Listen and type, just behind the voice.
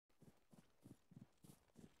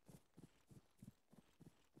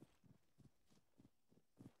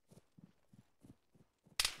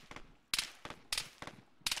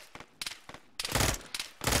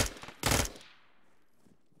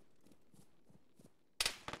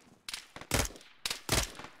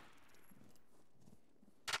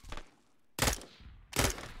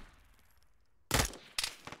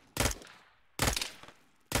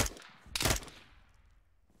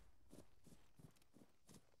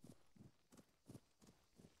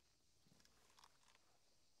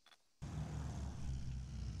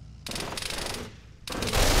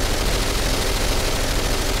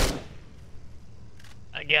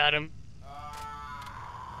got him.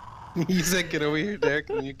 You said get over here, Derek,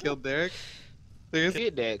 and you killed Derek? Seriously?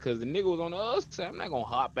 Did that because the nigga was on the other side. I'm not gonna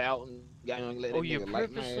hop out and let Oh, that you nigga light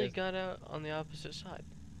my purposely ass. got out on the opposite side.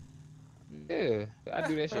 Yeah, I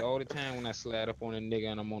do that shit all the time when I slide up on a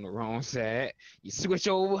nigga and I'm on the wrong side. You switch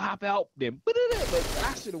over, hop out, then but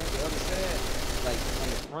I should have went the other side, like on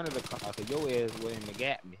the front of the car, so your ass wouldn't have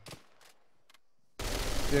got me.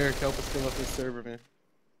 Derek, help us fill up this server, man.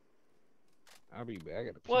 I'll be back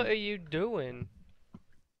at the What are you doing?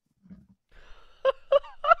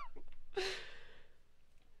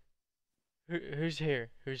 Who's here?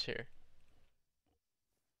 Who's here?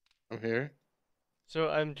 I'm here. So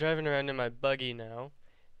I'm driving around in my buggy now,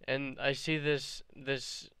 and I see this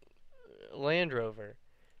Land Rover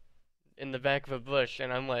in the back of a bush,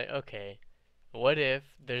 and I'm like, okay, what if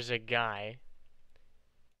there's a guy,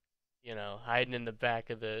 you know, hiding in the back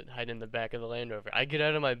of the Land Rover? I get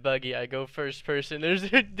out of my buggy, I go first person. There's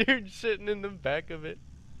a dude sitting in the back of it.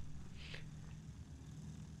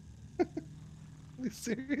 Are you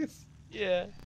serious? Yeah.